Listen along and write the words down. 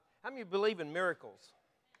many believe in miracles?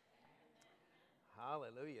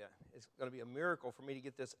 Hallelujah. It's going to be a miracle for me to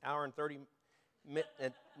get this hour and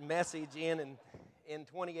 30-minute message in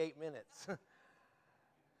 28 minutes.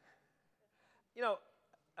 You know,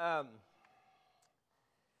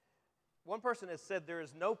 one person has said there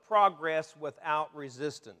is no progress without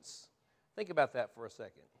resistance. Think about that for a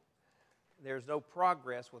second. There's no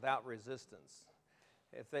progress without resistance.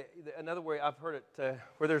 Another way I've heard it,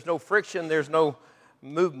 where there's no friction, there's no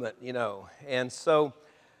movement, And so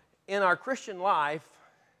in our Christian life,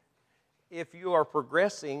 if you are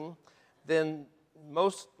progressing, then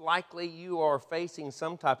most likely you are facing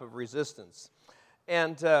some type of resistance.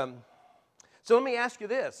 And so let me ask you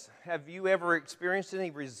this. Have you ever experienced any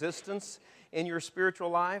resistance in your spiritual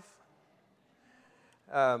life?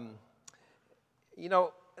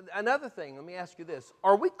 Another thing, let me ask you this.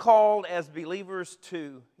 Are we called as believers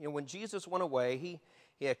to, when Jesus went away, he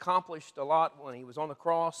accomplished a lot when he was on the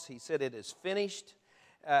cross. He said, "It is finished."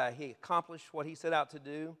 He accomplished what he set out to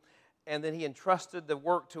do, and then he entrusted the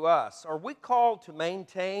work to us. Are we called to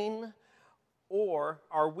maintain, or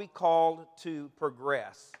are we called to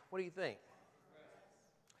progress? What do you think?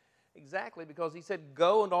 Exactly, because he said,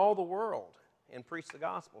 "Go into all the world and preach the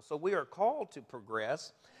gospel." So we are called to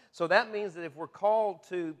progress. So that means that if we're called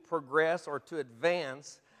to progress or to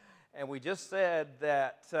advance, and we just said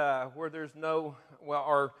that where there's no,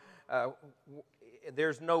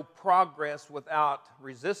 there's no progress without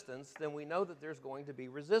resistance, then we know that there's going to be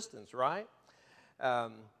resistance, right?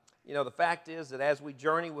 The fact is that as we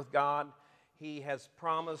journey with God, He has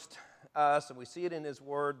promised us, and we see it in His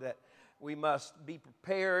Word, that we must be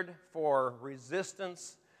prepared for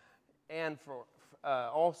resistance and for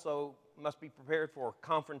also must be prepared for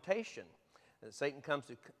confrontation. That Satan comes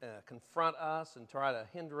to confront us and try to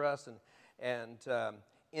hinder us and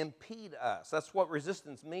impede us. That's what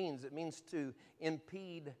resistance means. It means to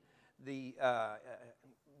impede a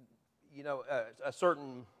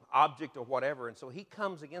certain object or whatever. And so he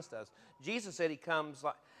comes against us. Jesus said he comes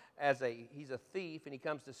he's a thief, and he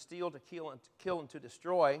comes to steal, to kill, and to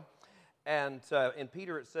destroy. And in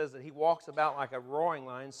Peter it says that he walks about like a roaring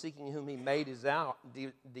lion, seeking whom he may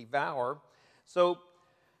devour. So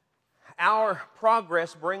our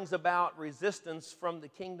progress brings about resistance from the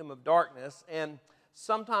kingdom of darkness, and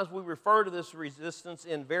sometimes we refer to this resistance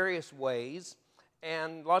in various ways,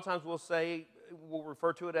 and a lot of times we'll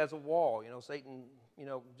refer to it as a wall. Satan,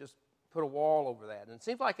 just put a wall over that. And it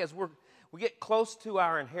seems like as we get close to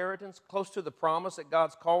our inheritance, close to the promise that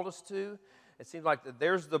God's called us to, it seems like that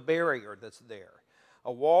there's the barrier that's there.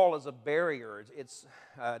 A wall is a barrier. It's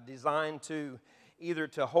designed to either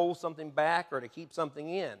to hold something back or to keep something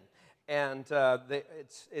in. And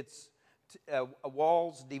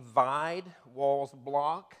walls divide, walls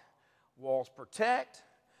block, walls protect,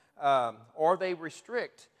 or they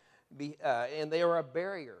restrict, and they are a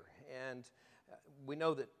barrier. And we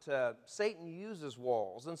know that Satan uses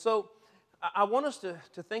walls. And so I want us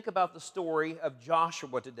to think about the story of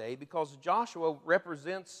Joshua today, because Joshua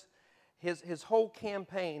represents, his whole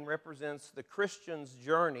campaign represents the Christian's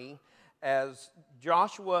journey as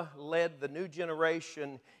Joshua led the new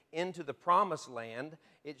generation into the promised land.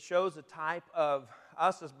 It shows a type of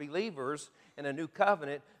us as believers in a new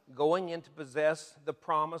covenant going in to possess the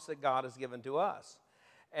promise that God has given to us.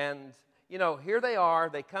 And, here they are.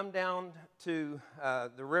 They come down to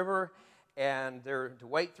the river, and they're to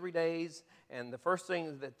wait 3 days. And the first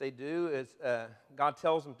thing that they do is God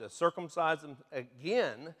tells them to circumcise them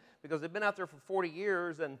again, because they've been out there for 40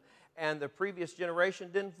 years, and the previous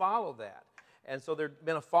generation didn't follow that. And so there'd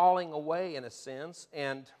been a falling away in a sense.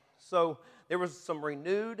 And so there was some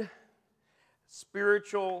renewed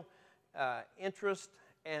spiritual interest,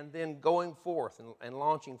 and then going forth and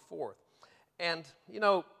launching forth. And,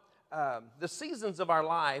 the seasons of our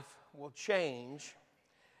life will change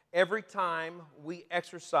every time we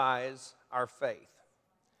exercise our faith.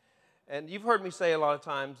 And you've heard me say a lot of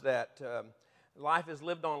times that life is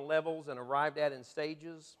lived on levels and arrived at in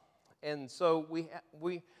stages. And so we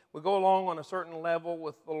go along on a certain level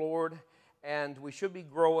with the Lord, and we should be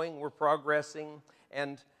growing, we're progressing.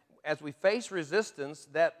 And as we face resistance,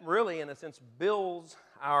 that really, in a sense, builds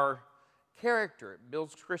our character. It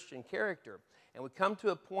builds Christian character. And we come to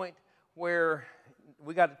a point where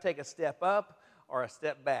we got to take a step up or a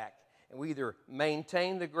step back. And we either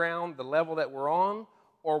maintain the ground, the level that we're on,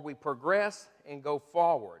 or we progress and go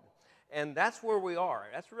forward. And that's where we are.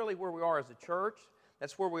 That's really where we are as a church.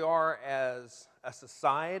 That's where we are as a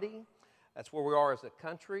society. That's where we are as a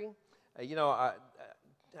country. I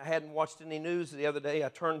hadn't watched any news the other day. I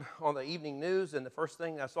turned on the evening news, and the first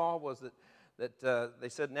thing I saw was that they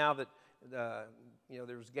said now that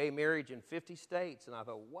there was gay marriage in 50 states, and I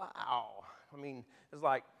thought, wow. I mean, it's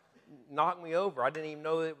like knocked me over. I didn't even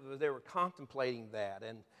know that they were contemplating that.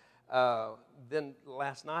 And then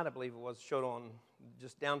last night, I believe it was, showed on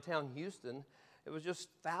just downtown Houston. It was just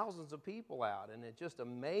thousands of people out, and it's just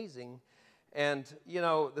amazing. And,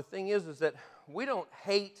 the thing is that we don't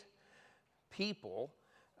hate people.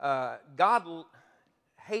 God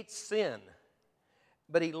hates sin,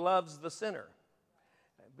 but he loves the sinner.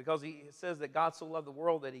 Because he says that God so loved the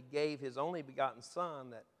world that he gave his only begotten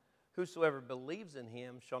Son, that whosoever believes in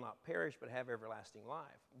him shall not perish but have everlasting life.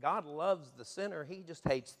 God loves the sinner. He just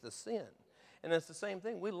hates the sin. And it's the same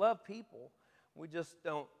thing. We love people.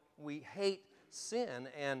 We hate sin.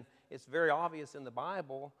 And it's very obvious in the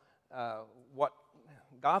Bible what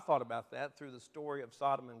God thought about that through the story of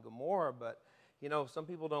Sodom and Gomorrah. But, some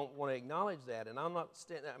people don't want to acknowledge that. And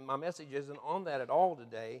my message isn't on that at all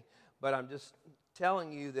today. But I'm just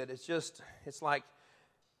telling you that it's like,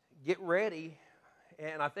 get ready.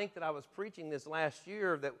 And I think that I was preaching this last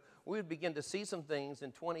year that we would begin to see some things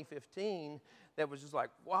in 2015 that was just like,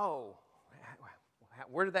 whoa,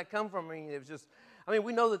 where did that come from?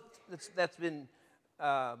 We know that that's been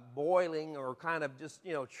boiling or kind of just,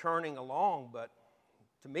 churning along, but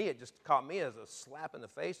to me, it just caught me as a slap in the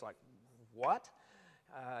face, like, what?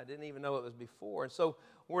 I didn't even know it was before. And so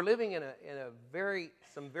we're living in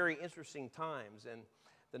some very interesting times, and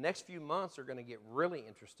the next few months are going to get really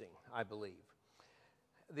interesting, I believe.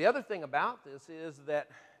 The other thing about this is that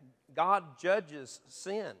God judges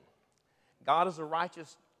sin. God is a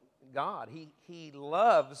righteous God. He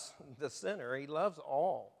loves the sinner. He loves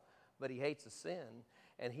all, but he hates the sin,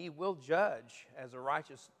 and he will judge as a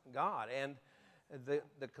righteous God. And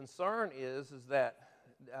the concern is that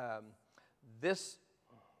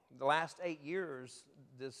the last 8 years,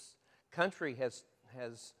 this country has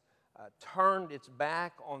turned its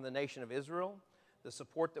back on the nation of Israel. The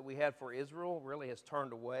support that we had for Israel really has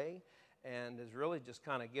turned away and has really just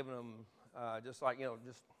kind of given them just like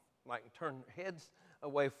turn heads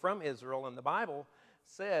away from Israel. And the Bible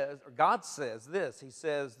says, or God says this, he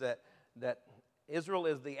says that Israel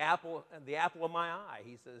is the apple of my eye.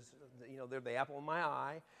 He says, they're the apple of my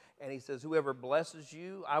eye. And he says, whoever blesses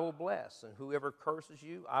you, I will bless. And whoever curses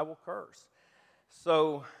you, I will curse.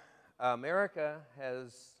 So America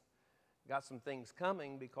has got some things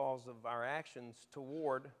coming because of our actions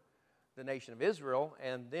toward the nation of Israel.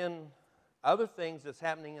 And then other things that's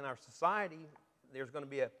happening in our society, there's going to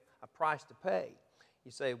be a price to pay.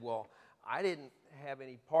 You say, well, I didn't have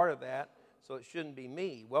any part of that, so it shouldn't be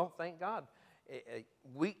me. Well, thank God.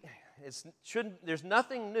 There's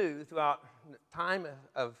nothing new throughout time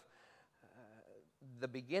of the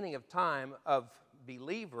beginning of time of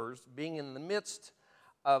believers being in the midst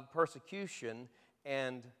of persecution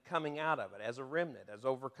and coming out of it as a remnant, as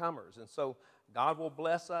overcomers. And so God will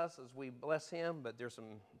bless us as we bless him, but there's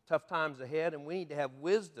some tough times ahead, and we need to have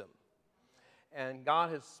wisdom. And God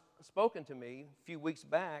has spoken to me a few weeks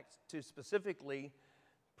back to specifically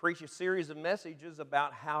preach a series of messages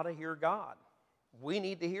about how to hear God. We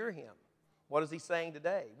need to hear him. What is he saying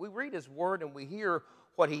today? We read his word and we hear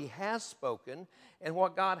what he has spoken, and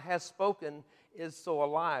what God has spoken is so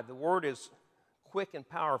alive. The word is quick and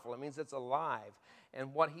powerful. It means it's alive.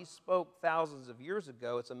 And what he spoke thousands of years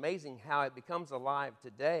ago, it's amazing how it becomes alive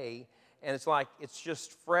today, and it's like it's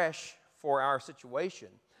just fresh for our situation.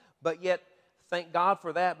 But yet, thank God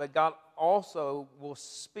for that, but God also will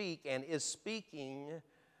speak and is speaking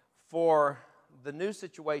for the new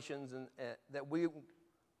situations that we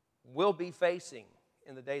will be facing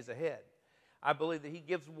in the days ahead. I believe that he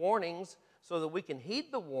gives warnings so that we can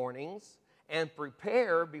heed the warnings and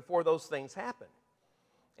prepare before those things happen.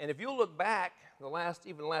 And if you look back the last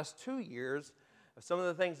 2 years, some of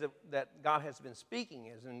the things that God has been speaking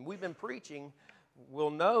is, and we've been preaching,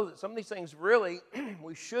 we'll know that some of these things really,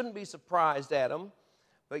 we shouldn't be surprised at them,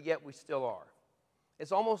 but yet we still are.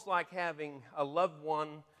 It's almost like having a loved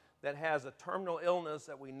one that has a terminal illness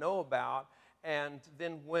that we know about, and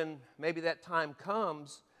then when maybe that time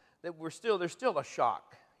comes, that there's still a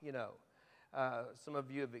shock, Some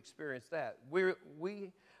of you have experienced that. We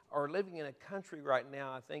are living in a country right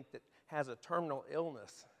now, I think, that has a terminal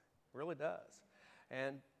illness. It really does.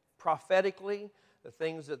 And prophetically, the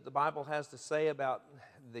things that the Bible has to say about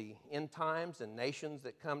the end times and nations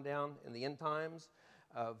that come down in the end times,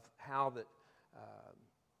 of how that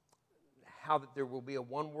there will be a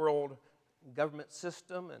one world government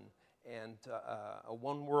system and a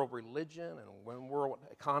one world religion and a one world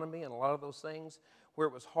economy and a lot of those things, where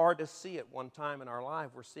it was hard to see at one time in our life,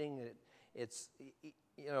 we're seeing that it's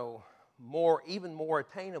even more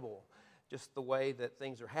attainable, just the way that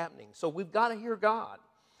things are happening. So we've got to hear God.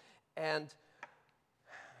 And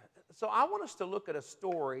so I want us to look at a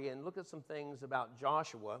story and look at some things about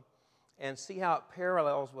Joshua and see how it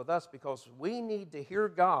parallels with us, because we need to hear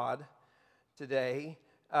God today.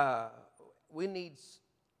 We need,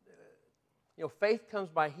 faith comes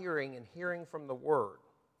by hearing, and hearing from the Word,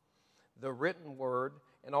 the written Word,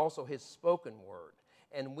 and also His spoken Word.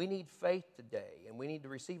 And we need faith today, and we need to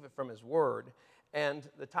receive it from His Word. And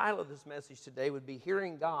the title of this message today would be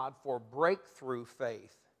Hearing God for Breakthrough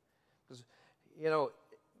Faith. Because,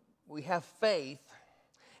 we have faith,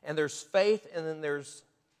 and there's faith, and then there's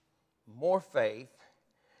more faith.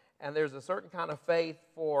 And there's a certain kind of faith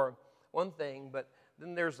for one thing, but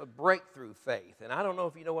then there's a breakthrough faith. And I don't know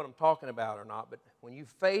if you know what I'm talking about or not, but when you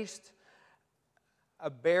faced a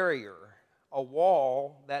barrier, a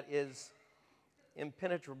wall that is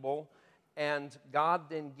impenetrable, and God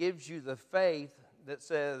then gives you the faith that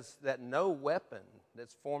says that no weapon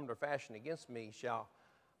that's formed or fashioned against me shall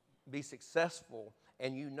be successful,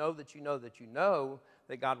 and you know that you know that you know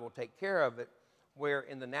that God will take care of it, where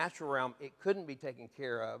in the natural realm it couldn't be taken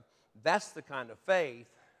care of. That's the kind of faith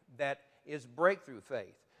that is breakthrough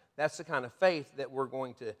faith. That's the kind of faith that we're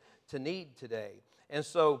going to need today. And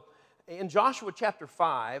so in Joshua chapter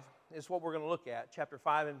 5 is what we're going to look at, chapter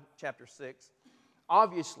 5 and chapter 6.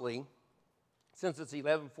 Obviously, since it's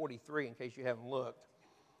 11:43, in case you haven't looked,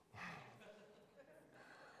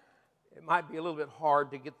 it might be a little bit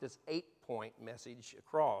hard to get this 8-point message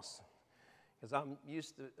across, because I'm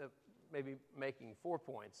used to maybe making 4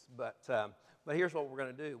 points. But here's what we're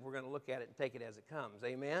going to do. We're going to look at it and take it as it comes.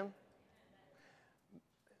 Amen?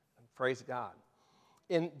 Praise God.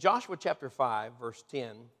 In Joshua chapter 5, verse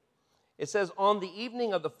 10, it says, "On the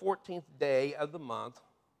evening of the 14th day of the month,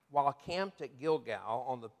 while camped at Gilgal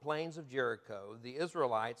on the plains of Jericho, the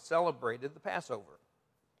Israelites celebrated the Passover."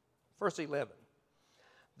 Verse 11,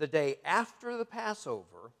 "The day after the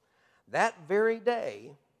Passover, that very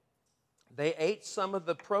day, they ate some of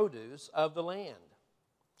the produce of the land,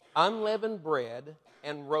 unleavened bread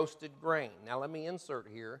and roasted grain." Now let me insert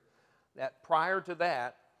here that prior to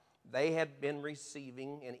that, they had been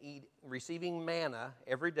receiving manna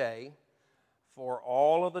every day for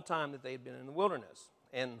all of the time that they had been in the wilderness.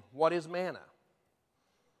 And what is manna?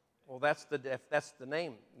 Well, that's the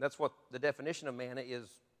name. That's what the definition of manna is.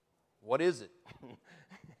 What is it?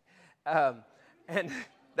 And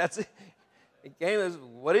that's it. It came as,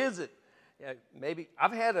 what is it? Yeah, maybe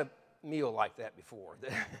I've had a meal like that before.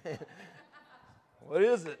 What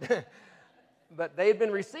is it? But they had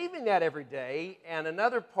been receiving that every day, and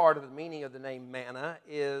another part of the meaning of the name manna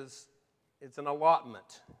is it's an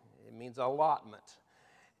allotment. It means allotment.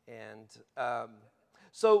 And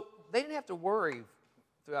so they didn't have to worry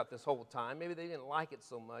throughout this whole time. Maybe they didn't like it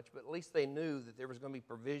so much, but at least they knew that there was going to be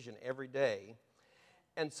provision every day.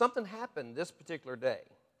 And something happened this particular day.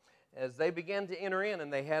 As they began to enter in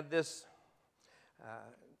and they had this,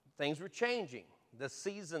 things were changing. The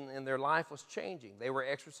season in their life was changing. They were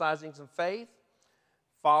exercising some faith,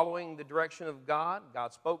 following the direction of God.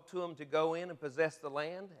 God spoke to them to go in and possess the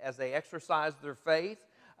land. As they exercised their faith,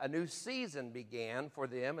 a new season began for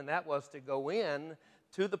them, and that was to go in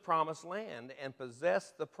to the promised land and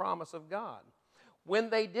possess the promise of God. When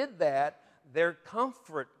they did that, their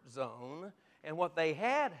comfort zone and what they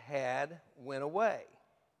had went away.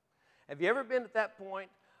 Have you ever been at that point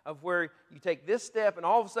of where you take this step and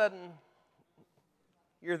all of a sudden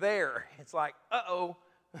you're there? It's like, uh-oh,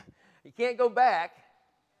 you can't go back.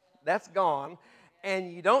 That's gone.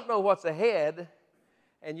 And you don't know what's ahead,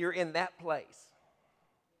 and you're in that place.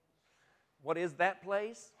 What is that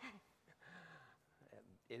place?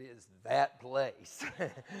 It is that place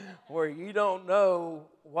where you don't know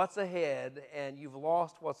what's ahead, and you've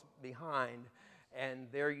lost what's behind, and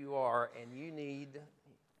there you are, and you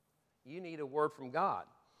need a word from God.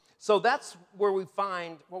 So that's where we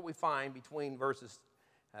find what we find between verses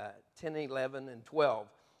 10 and 11 and 12.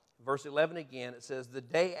 Verse 11 again, it says, "The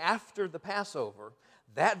day after the Passover,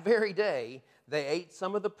 that very day, they ate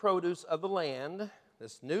some of the produce of the land,"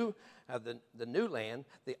 this new, the new land,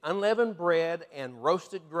 "the unleavened bread and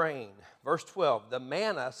roasted grain." Verse 12, "The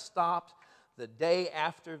manna stopped the day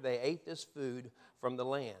after they ate this food from the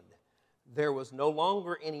land. There was no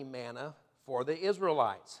longer any manna for the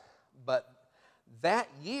Israelites, but that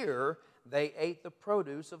year they ate the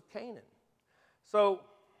produce of Canaan." So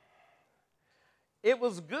it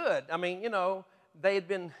was good. I mean, they had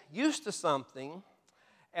been used to something,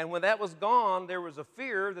 and when that was gone, there was a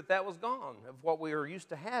fear that that was gone, of what we were used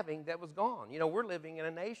to having that was gone. We're living in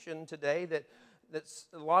a nation today that's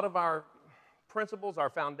a lot of our principles, our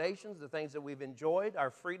foundations, the things that we've enjoyed,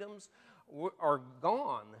 our freedoms are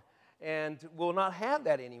gone. and we'll not have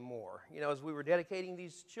that anymore. You know, as we were dedicating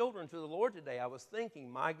these children to the Lord today, I was thinking,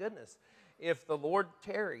 my goodness, if the Lord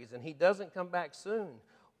tarries and he doesn't come back soon,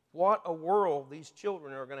 what a world these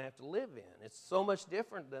children are going to have to live in. It's so much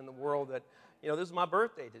different than the world that, you know, this is my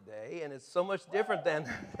birthday today, and it's so much different than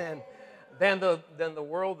the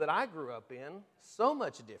world that I grew up in. So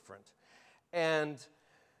much different. And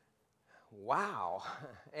wow.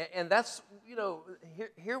 And that's, you know,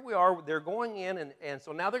 here we are. They're going in, and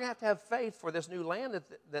so now they're going to have faith for this new land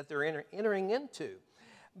that they're entering into.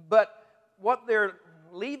 But what they're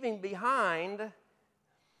leaving behind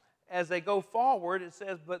as they go forward, it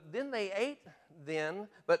says, but it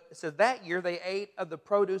says that year they ate of the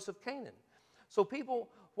produce of Canaan. So people,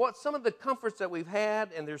 what some of the comforts that we've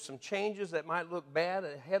had, and there's some changes that might look bad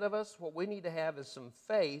ahead of us, what we need to have is some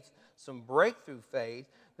faith, some breakthrough faith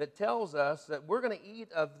that tells us that we're going to eat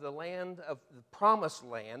of the land, of the promised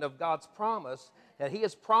land, of God's promise, that he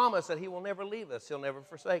has promised that he will never leave us, he'll never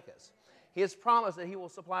forsake us. He has promised that he will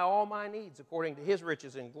supply all my needs according to his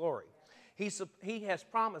riches in glory. He has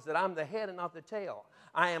promised that I'm the head and not the tail.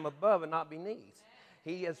 I am above and not beneath.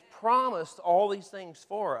 He has promised all these things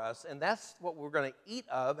for us, and that's what we're going to eat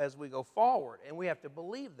of as we go forward. And we have to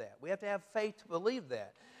believe that. We have to have faith to believe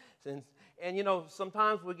that. And you know,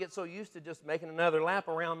 sometimes we get so used to just making another lap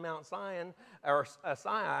around Mount Zion, or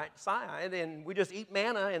Sinai, and we just eat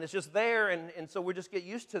manna, and it's just there, and so we just get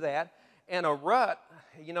used to that. And a rut,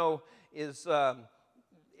 you know, is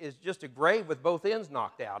just a grave with both ends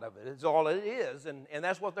knocked out of it. It's all it is, and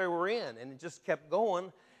that's what they were in, and it just kept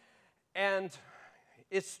going. And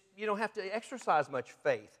you don't have to exercise much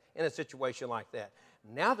faith in a situation like that.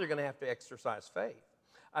 Now they're going to have to exercise faith.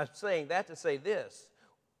 I'm saying that to say this.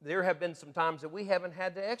 There have been some times that we haven't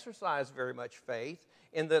had to exercise very much faith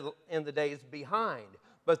in the days behind.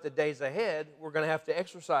 But the days ahead, we're going to have to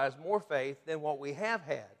exercise more faith than what we have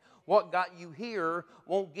had. What got you here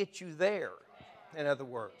won't get you there, in other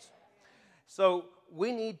words. So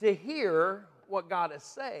we need to hear what God is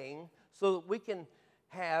saying so that we can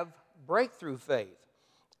have breakthrough faith.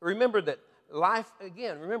 Remember that life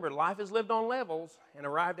is lived on levels and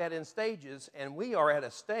arrived at in stages, and we are at a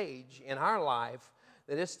stage in our life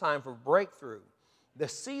that it's time for breakthrough. The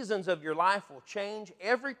seasons of your life will change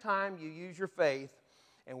every time you use your faith,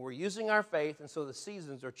 and we're using our faith, and so the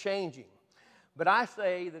seasons are changing. But I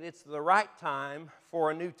say that it's the right time for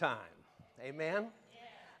a new time. Amen?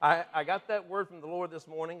 Yeah. I got that word from the Lord this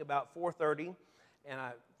morning about 4:30, and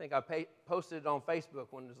I think I posted it on Facebook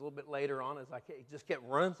when it was a little bit later on, as it just kept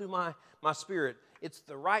running through my spirit. It's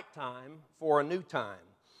the right time for a new time.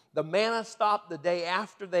 The manna stopped the day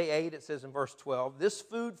after they ate, it says in verse 12. This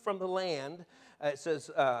food from the land, then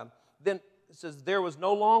it says there was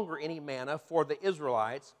no longer any manna for the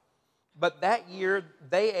Israelites, but that year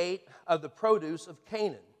they ate of the produce of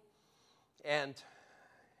Canaan. And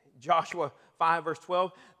Joshua 5, verse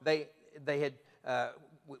 12, they had,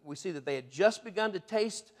 we see that they had just begun to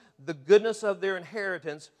taste the goodness of their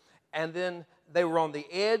inheritance, and then they were on the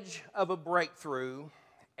edge of a breakthrough,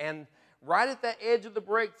 and right at that edge of the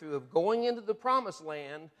breakthrough of going into the promised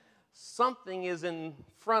land, something is in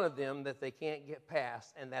front of them that they can't get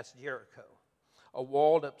past, and that's Jericho, a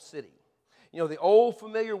walled up city. You know, the old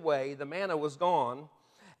familiar way, the manna was gone,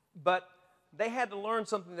 but they had to learn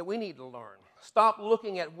something that we need to learn. Stop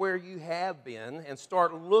looking at where you have been and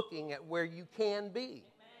start looking at where you can be.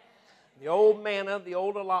 The old manna, the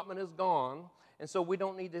old allotment is gone, and so we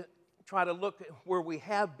don't need to try to look at where we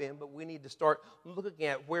have been, but we need to start looking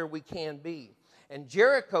at where we can be. And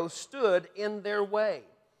Jericho stood in their way.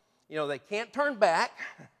 You know, they can't turn back.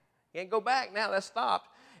 Can't go back now. That's stopped.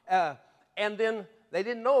 And then they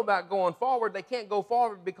didn't know about going forward. They can't go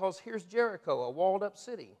forward because here's Jericho, a walled up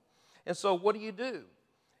city. And so what do?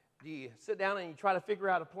 Do you sit down and you try to figure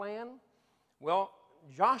out a plan? Well,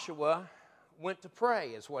 Joshua went to pray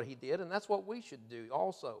is what he did, and that's what we should do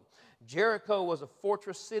also. Jericho was a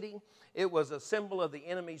fortress city. It was a symbol of the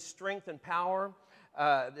enemy's strength and power.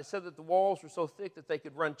 They said that the walls were so thick that they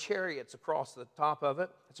could run chariots across the top of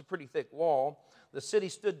it. It's a pretty thick wall. The city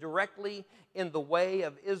stood directly in the way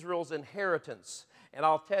of Israel's inheritance. And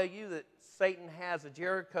I'll tell you that Satan has a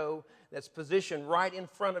Jericho that's positioned right in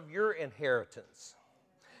front of your inheritance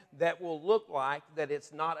that will look like that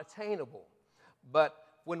it's not attainable. But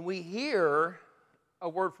when we hear a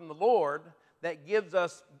word from the Lord that gives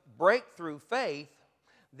us breakthrough faith,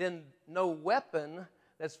 then no weapon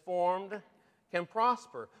that's formed can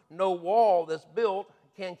prosper. No wall that's built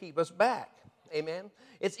can keep us back. Amen?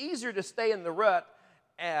 It's easier to stay in the rut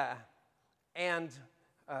than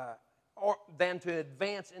to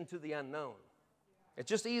advance into the unknown. It's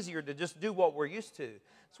just easier to just do what we're used to.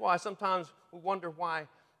 That's why sometimes we wonder why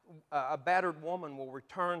a battered woman will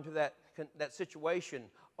return to that situation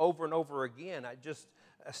over and over again. It just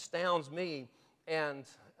astounds me. And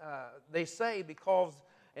they say because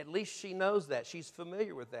at least she knows that. She's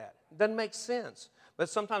familiar with that. It doesn't make sense. But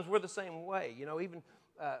sometimes we're the same way. Even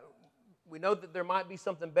we know that there might be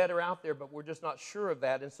something better out there, but we're just not sure of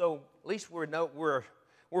that. And so at least we're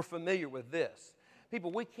familiar with this.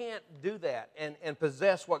 People, we can't do that and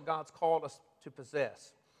possess what God's called us to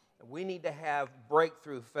possess. We need to have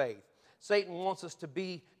breakthrough faith. Satan wants us to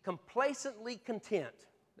be complacently content.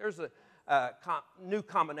 There's a new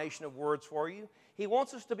combination of words for you. He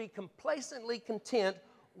wants us to be complacently content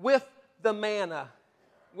with the manna,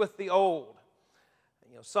 with the old.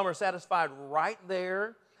 Some are satisfied right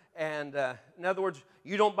there. And in other words,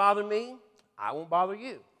 you don't bother me, I won't bother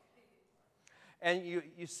you. And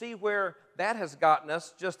you see where that has gotten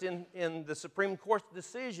us just in the Supreme Court's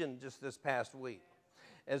decision just this past week.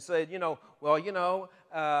 And said, you don't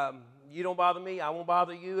bother me, I won't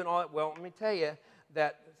bother you, and all that. Well, let me tell you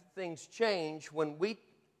that things change when we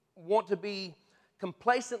want to be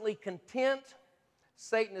complacently content.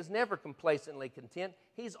 Satan is never complacently content.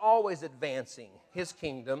 He's always advancing his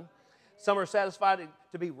kingdom. Some are satisfied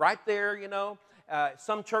to be right there,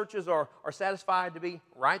 Some churches are satisfied to be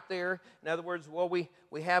right there. In other words, well, we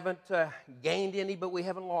haven't gained any, but we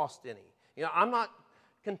haven't lost any. I'm not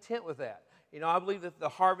content with that. I believe that the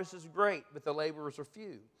harvest is great, but the laborers are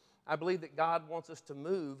few. I believe that God wants us to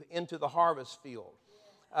move into the harvest field.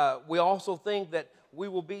 We also think that we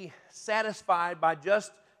will be satisfied by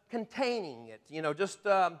just containing it.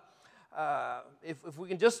 If we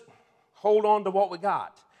can just hold on to what we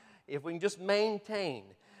got, if we can just maintain.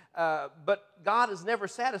 But God is never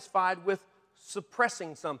satisfied with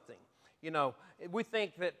suppressing something. We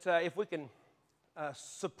think that if we can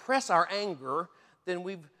suppress our anger, then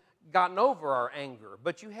we've gotten over our anger.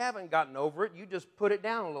 But you haven't gotten over it. You just put it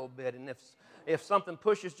down a little bit. And if something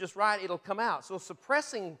pushes just right, it'll come out. So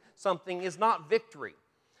suppressing something is not victory.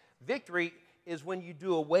 Victory is when you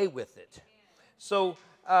do away with it. So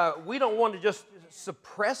we don't want to just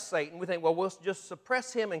suppress Satan. We think, well, we'll just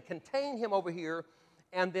suppress him and contain him over here.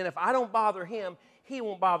 And then if I don't bother him, he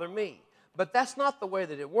won't bother me. But that's not the way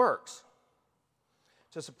that it works.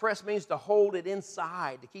 To suppress means to hold it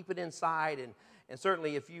inside, to keep it inside. And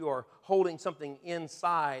certainly if you are holding something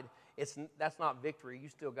inside, that's not victory. You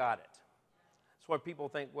still got it. That's why people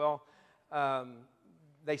think, well,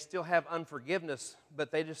 they still have unforgiveness,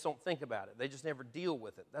 but they just don't think about it. They just never deal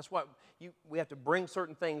with it. That's why we have to bring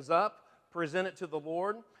certain things up, present it to the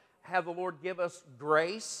Lord, have the Lord give us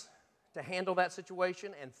grace to handle that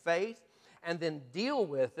situation and faith, and then deal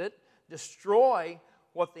with it, destroy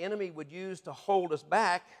what the enemy would use to hold us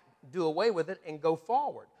back, do away with it, and go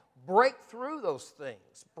forward. Break through those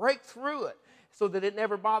things. Break through it so that it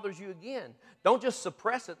never bothers you again. Don't just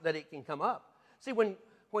suppress it that it can come up. See, when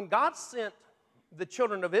God sent the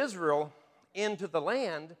children of Israel into the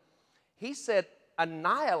land, he said,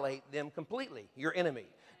 annihilate them completely, your enemy.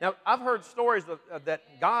 Now, I've heard stories that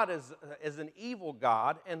God is an evil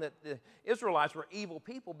God and that the Israelites were evil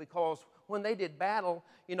people because when they did battle,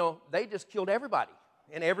 they just killed everybody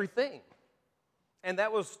and everything. And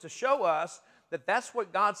that was to show us that that's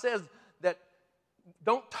what God says, that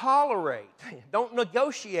don't tolerate, don't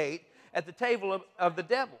negotiate at the table of the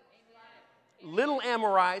devil. Little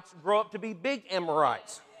Amorites grow up to be big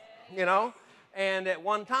Amorites, and at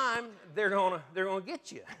one time they're gonna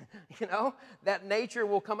get you, that nature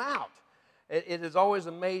will come out. It has always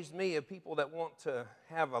amazed me of people that want to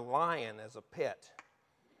have a lion as a pet.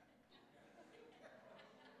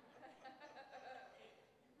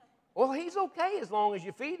 Well, he's okay as long as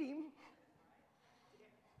you feed him.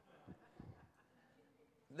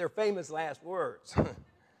 Their famous last words.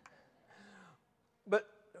 But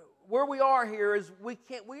where we are here is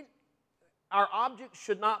our object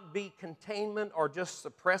should not be containment or just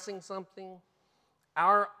suppressing something.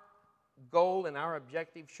 Our goal and our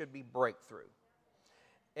objective should be breakthrough.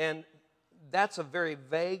 And that's a very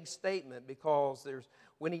vague statement because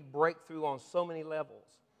we need breakthrough on so many levels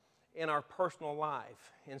in our personal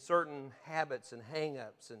life, in certain habits and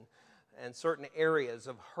hang-ups and certain areas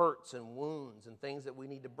of hurts and wounds and things that we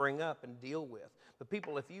need to bring up and deal with. But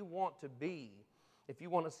people, if you want to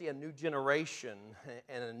see a new generation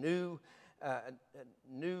and a new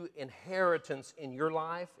inheritance in your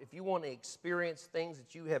life, if you want to experience things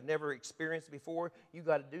that you have never experienced before, you've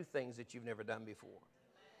got to do things that you've never done before.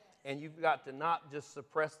 And you've got to not just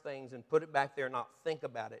suppress things and put it back there and not think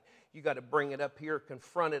about it. You've got to bring it up here,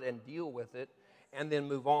 confront it, and deal with it, and then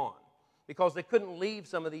move on. Because they couldn't leave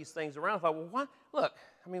some of these things around. I thought, well,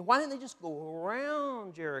 why didn't they just go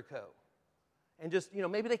around Jericho? And just,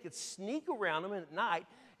 maybe they could sneak around them at night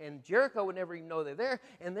and Jericho would never even know they're there,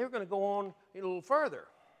 and they're going to go on a little further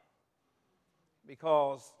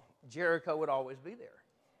because Jericho would always be there.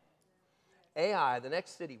 Ai, the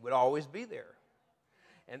next city, would always be there.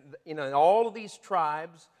 And, and all of these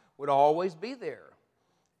tribes would always be there.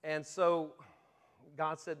 And so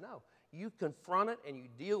God said, no, you confront it and you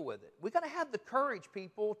deal with it. We've got to have the courage,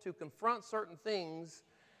 people, to confront certain things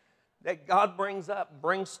that God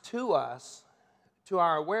brings to us, to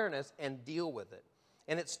our awareness, and deal with it.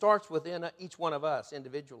 And it starts within each one of us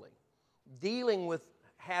individually. Dealing with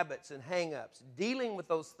habits and hang-ups, dealing with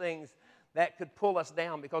those things that could pull us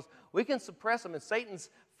down, because we can suppress them, and Satan's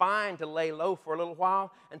fine to lay low for a little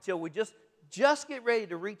while until we just get ready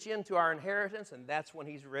to reach into our inheritance, and that's when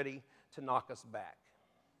he's ready to knock us back.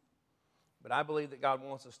 But I believe that God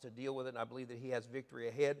wants us to deal with it, and I believe that he has victory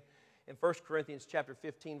ahead. In 1 Corinthians chapter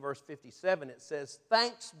 15, verse 57, it says,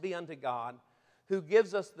 "Thanks be unto God who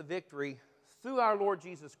gives us the victory through our Lord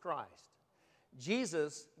Jesus Christ."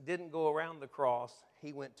 Jesus didn't go around the cross,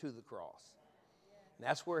 he went to the cross. And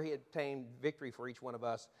that's where he obtained victory for each one of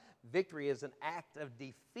us. Victory is an act of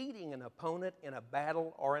defeating an opponent in a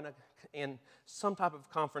battle or in some type of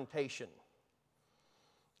confrontation.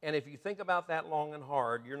 And if you think about that long and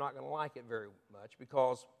hard, you're not going to like it very much,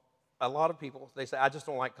 because a lot of people, they say, I just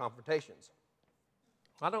don't like confrontations.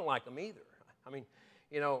 I don't like them either. I mean,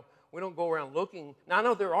 we don't go around looking. Now, I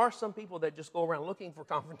know there are some people that just go around looking for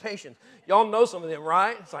confrontations. Y'all know some of them,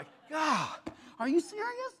 right? It's like, God, are you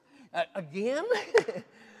serious? Again?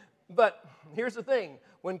 But here's the thing.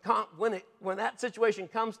 When that situation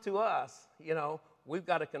comes to us, we've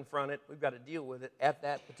got to confront it. We've got to deal with it at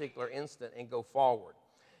that particular instant and go forward.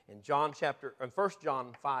 In 1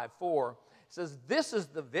 John 5:4, it says, "This is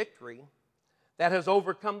the victory that has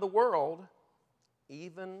overcome the world,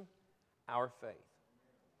 even our faith."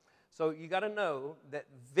 So you got to know that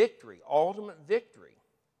victory, ultimate victory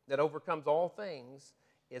that overcomes all things,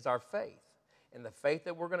 is our faith. And the faith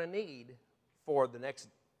that we're going to need for the next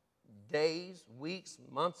days, weeks,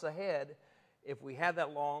 months ahead, if we have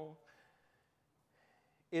that long,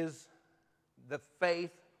 is the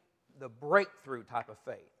faith, the breakthrough type of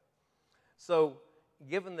faith. So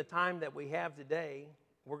given the time that we have today,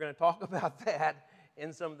 we're going to talk about that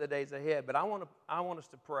in some of the days ahead. But I want us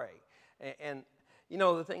to pray. And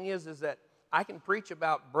the thing is that I can preach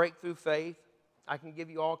about breakthrough faith. I can give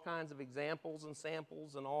you all kinds of examples and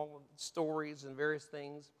samples and all stories and various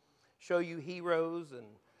things, show you heroes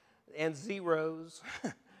and zeros,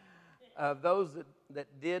 those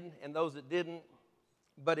that did and those that didn't.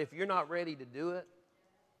 But if you're not ready to do it,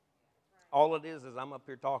 all it is I'm up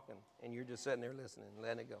here talking, and you're just sitting there listening and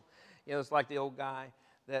letting it go. It's like the old guy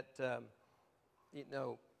that,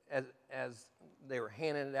 as they were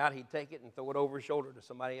handing it out, he'd take it and throw it over his shoulder to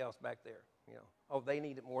somebody else back there. Oh, they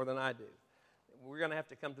need it more than I do. We're going to have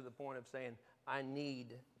to come to the point of saying, I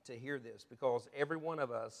need to hear this, because every one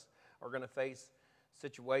of us are going to face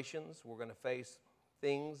situations. We're going to face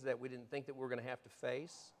things that we didn't think that we were going to have to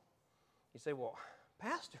face. You say, well,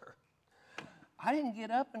 Pastor, I didn't get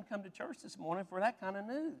up and come to church this morning for that kind of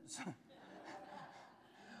news.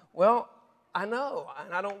 Well, I know,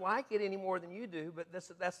 and I don't like it any more than you do, but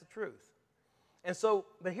that's the truth. And so,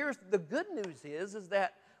 but here's the good news is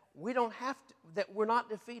that we don't have to, that we're not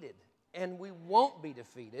defeated, and we won't be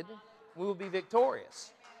defeated. We will be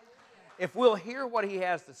victorious. If we'll hear what he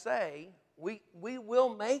has to say, we will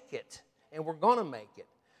make it, and we're going to make it.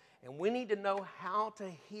 And we need to know how to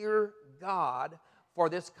hear God for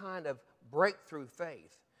this kind of breakthrough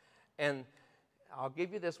faith. And I'll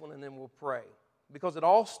give you this one, and then we'll pray. Because it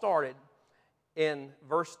all started in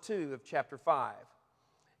verse 2 of chapter 5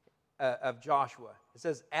 of Joshua. It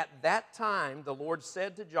says, "At that time the Lord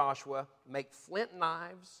said to Joshua, make flint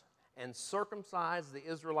knives and circumcise the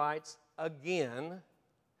Israelites again."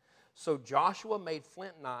 So Joshua made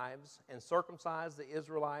flint knives and circumcised the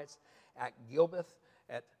Israelites at Gilboa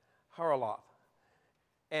at Haraloth.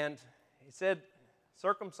 And he said,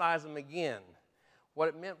 circumcise them again. What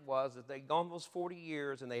it meant was that they'd gone those 40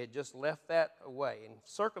 years and they had just left that away. And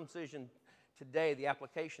circumcision today, the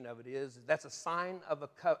application of it is, that's a sign of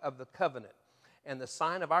the covenant. And the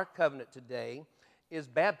sign of our covenant today is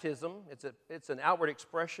baptism. It's an outward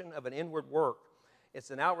expression of an inward work. It's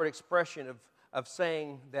an outward expression of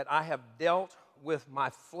saying that I have dealt with my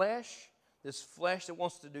flesh, this flesh that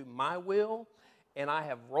wants to do my will, and I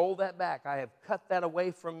have rolled that back. I have cut that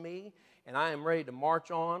away from me, and I am ready to march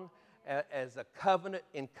on as a covenant,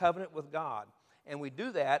 in covenant with God. And we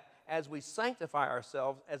do that as we sanctify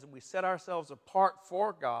ourselves, as we set ourselves apart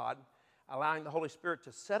for God, allowing the Holy Spirit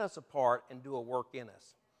to set us apart and do a work in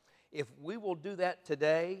us. If we will do that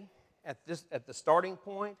today, at the starting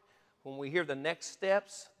point, when we hear the next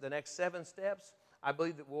steps, the next 7 steps, I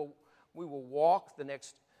believe that we will walk the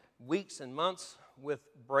next weeks and months with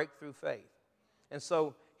breakthrough faith. And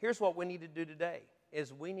so here's what we need to do today,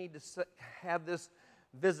 is we need to have this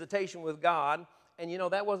visitation with God. And you know,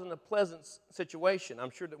 that wasn't a pleasant situation.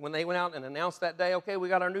 I'm sure that when they went out and announced that day, okay, we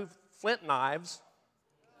got our new flint knives,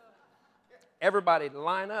 everybody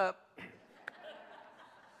line up.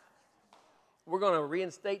 We're going to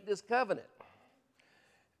reinstate this covenant.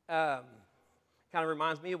 Kind of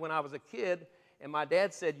reminds me of when I was a kid, and my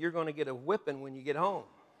dad said, you're going to get a whipping when you get home.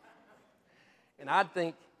 And I'd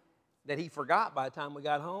think that he forgot by the time we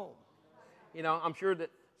got home. You know, I'm sure that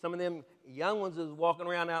some of them young ones who was walking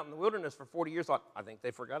around out in the wilderness for 40 years thought, I think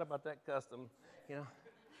they forgot about that custom, you know.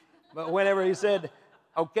 But whenever he said,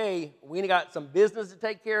 okay, we got some business to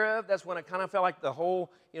take care of, that's when it kind of felt like the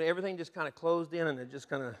whole, you know, everything just kind of closed in and it just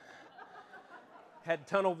kind of had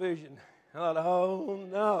tunnel vision. I thought, oh,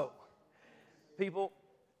 no. People,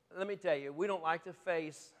 let me tell you, we don't like to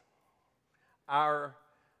face our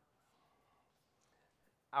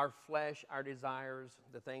flesh, our desires,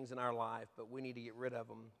 the things in our life, but we need to get rid of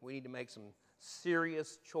them. We need to make some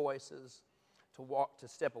serious choices to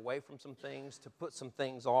step away from some things, to put some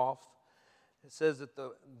things off. It says that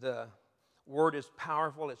the word is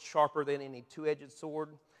powerful. It's sharper than any two-edged sword,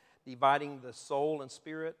 dividing the soul and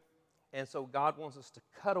spirit. And so God wants us to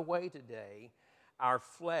cut away today our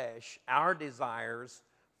flesh, our desires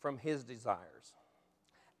from His desires,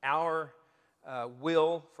 our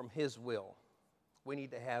will from His will. We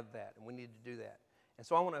need to have that, and we need to do that. And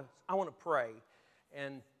so I want to pray,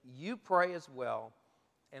 and you pray as well,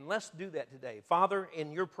 and let's do that today. Father,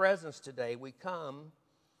 in your presence today, we come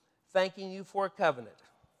thanking you for a covenant.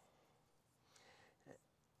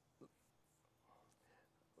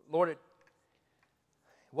 Lord, it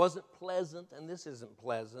wasn't pleasant, and this isn't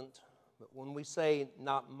pleasant, but when we say,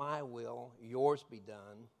 not my will, yours be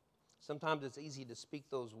done, sometimes it's easy to speak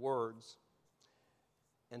those words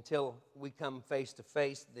until we come face to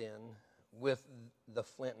face then with the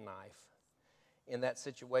flint knife in that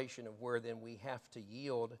situation of where then we have to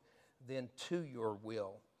yield then to your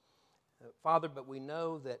will. Father, but we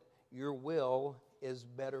know that your will is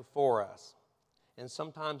better for us. And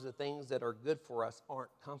sometimes the things that are good for us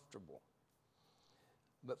aren't comfortable.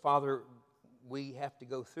 But Father, we have to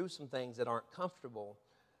go through some things that aren't comfortable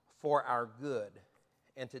for our good.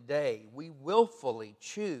 And today we willfully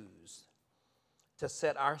choose to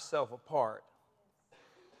set ourselves apart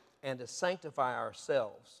and to sanctify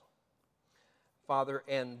ourselves, Father,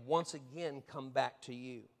 and once again come back to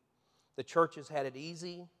you. The church has had it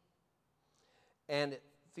easy, and it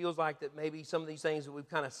feels like that maybe some of these things that we've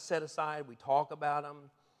kind of set aside, we talk about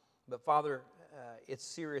them, but Father, it's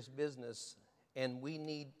serious business, and we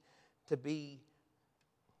need to be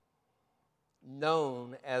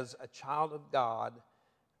known as a child of God,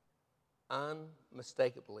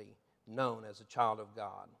 unmistakably known as a child of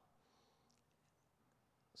God.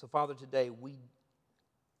 So, Father, today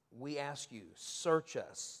we ask you, search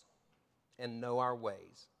us and know our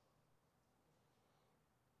ways.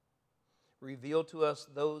 Reveal to us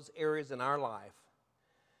those areas in our life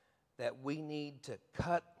that we need to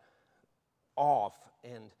cut off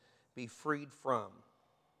and be freed from,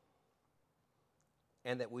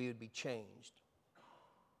 and that we would be changed,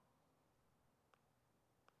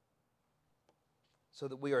 so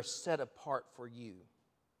that we are set apart for you.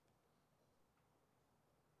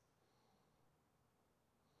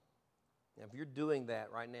 Now, if you're doing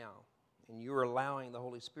that right now, and you're allowing the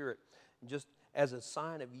Holy Spirit, just as a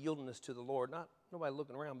sign of yieldingness to the Lord, not nobody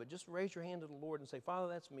looking around, but just raise your hand to the Lord and say,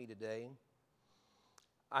 Father, that's me today.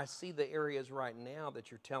 I see the areas right now that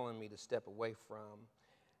you're telling me to step away from,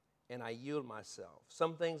 and I yield myself.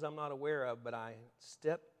 Some things I'm not aware of, but I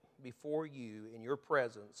step before you in your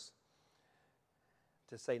presence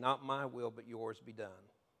to say, not my will, but yours be done.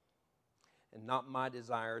 And not my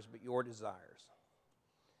desires, but your desires.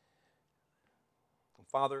 And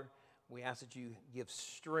Father, we ask that you give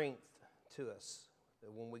strength to us,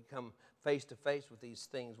 that when we come face to face with these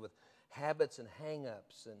things, with habits and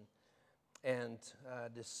hang-ups and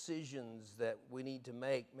decisions that we need to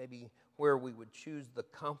make, maybe where we would choose the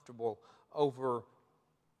comfortable over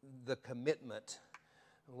the commitment,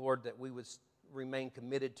 Lord, that we would remain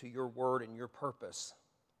committed to your word and your purpose.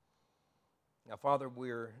 Now, Father,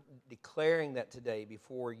 we're declaring that today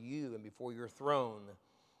before you and before your throne.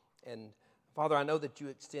 And Father, I know that you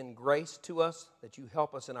extend grace to us, that you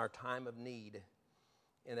help us in our time of need,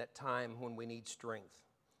 in that time when we need strength.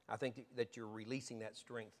 I think that you're releasing that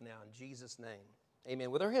strength now in Jesus' name.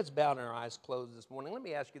 Amen. With our heads bowed and our eyes closed this morning, let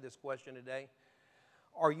me ask you this question today.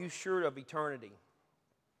 Are you sure of eternity?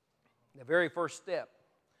 The very first step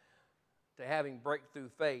to having breakthrough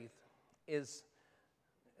faith is,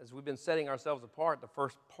 as we've been setting ourselves apart, the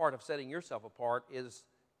first part of setting yourself apart is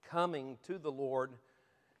coming to the Lord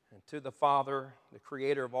and to the Father, the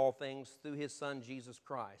Creator of all things, through His Son, Jesus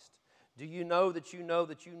Christ. Do you know that you know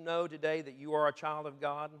that you know today that you are a child of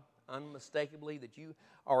God, unmistakably, that you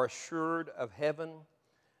are assured of heaven,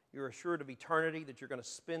 you're assured of eternity, that you're going to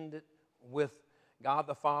spend it with God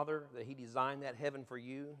the Father, that He designed that heaven for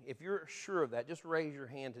you? If you're sure of that, just raise your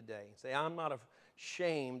hand today and say, I'm not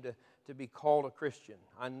ashamed to be called a Christian.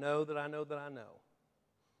 I know that I know that I know.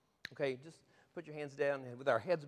 Okay, just put your hands down with our heads